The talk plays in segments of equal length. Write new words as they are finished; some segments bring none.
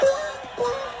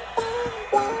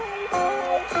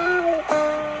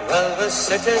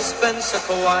city's been so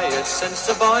quiet since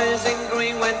the boys in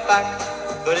green went back.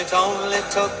 But it only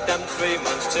took them 3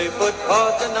 months to put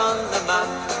Portland on the map.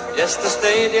 Yes, the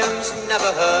stadium's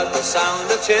never heard the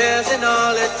sound of cheers in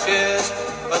all its years.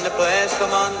 When the players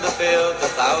come on the field,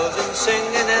 the thousands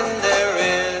singing in their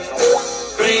ears.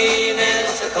 Green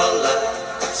is the colour,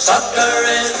 soccer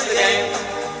is the game.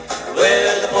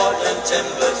 We're the Portland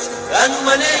Timbers, and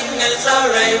winning is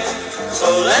our aim. So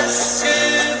let's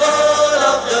give all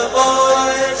of the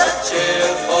boys a cheer,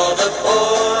 for the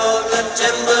Portland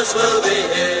Timbers will be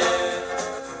here.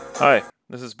 Hi,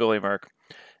 this is Billy Mark.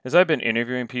 As I've been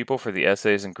interviewing people for the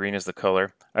essays in Green is the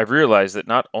Color, I've realized that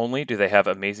not only do they have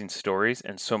amazing stories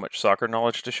and so much soccer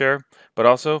knowledge to share, but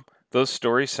also those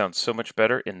stories sound so much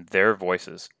better in their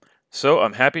voices. So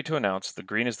I'm happy to announce the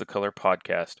Green is the Color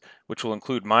podcast, which will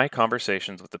include my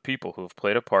conversations with the people who have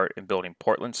played a part in building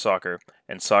Portland soccer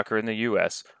and soccer in the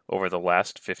U.S. over the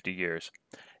last 50 years.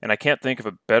 And I can't think of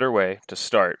a better way to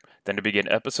start than to begin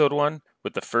episode 1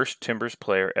 with the first Timbers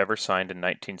player ever signed in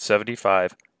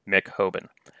 1975, Mick Hoban.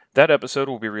 That episode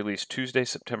will be released Tuesday,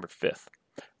 September 5th.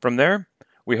 From there,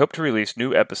 we hope to release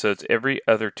new episodes every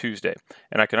other Tuesday,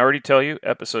 and I can already tell you,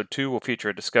 episode 2 will feature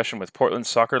a discussion with Portland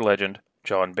soccer legend,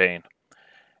 John Bain.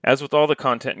 As with all the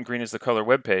content in Green is the Color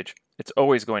webpage, it's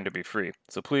always going to be free,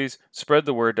 so please spread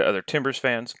the word to other Timbers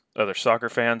fans, other soccer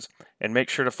fans, and make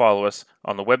sure to follow us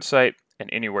on the website and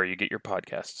anywhere you get your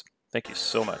podcasts. Thank you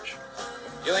so much.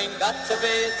 You ain't got to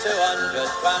be 200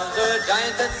 pounds or a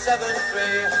giant at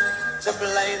 7'3" to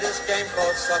play this game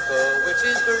called soccer, which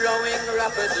is growing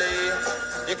rapidly.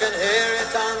 You can hear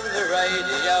it on the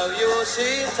radio, you will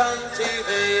see it on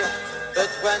TV, but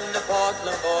when the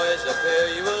Portland boys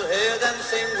appear, you will hear them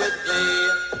sing with glee.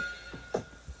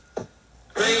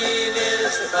 Green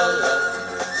is the colour,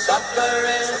 soccer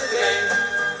is the game.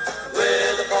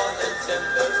 We're the Portland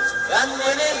Timbers, and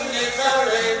winning is our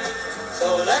aim.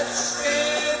 So let's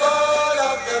give all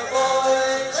of the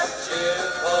boys a cheer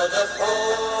for the Portland